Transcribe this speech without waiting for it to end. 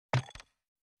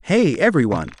Hey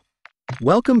everyone!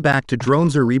 Welcome back to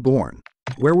Drones Are Reborn,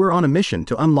 where we're on a mission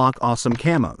to unlock awesome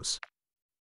camos.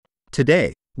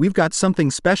 Today, we've got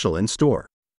something special in store.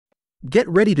 Get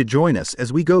ready to join us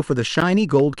as we go for the shiny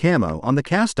gold camo on the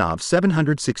Kastov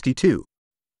 762.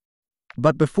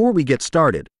 But before we get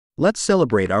started, let's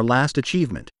celebrate our last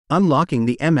achievement, unlocking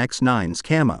the MX9's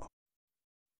camo.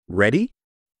 Ready?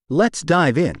 Let's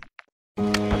dive in.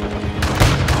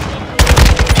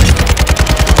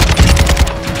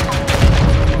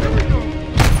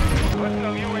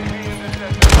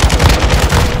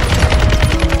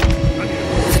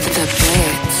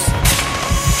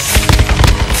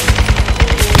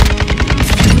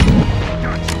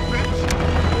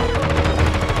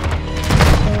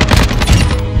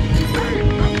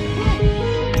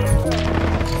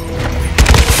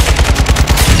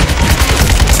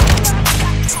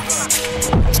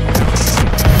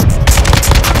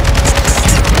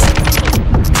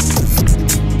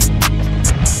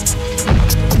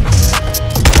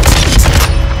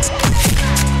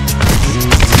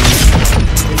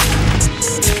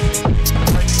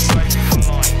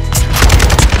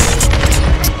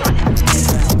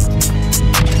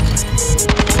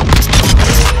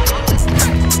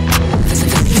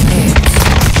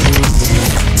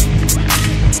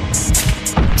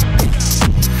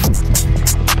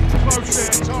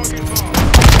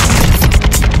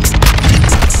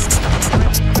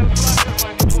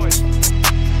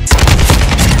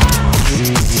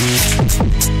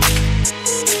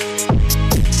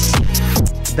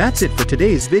 That's it for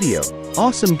today's video,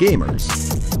 awesome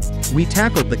gamers! We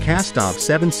tackled the Kastov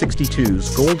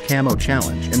 762's Gold Camo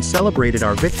Challenge and celebrated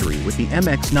our victory with the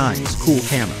MX9's cool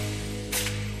camo.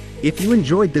 If you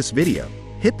enjoyed this video,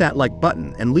 hit that like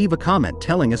button and leave a comment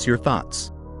telling us your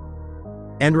thoughts.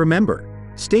 And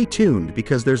remember, stay tuned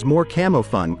because there's more camo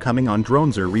fun coming on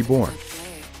Drones Are Reborn.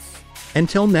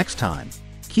 Until next time,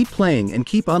 keep playing and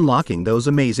keep unlocking those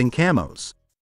amazing camos.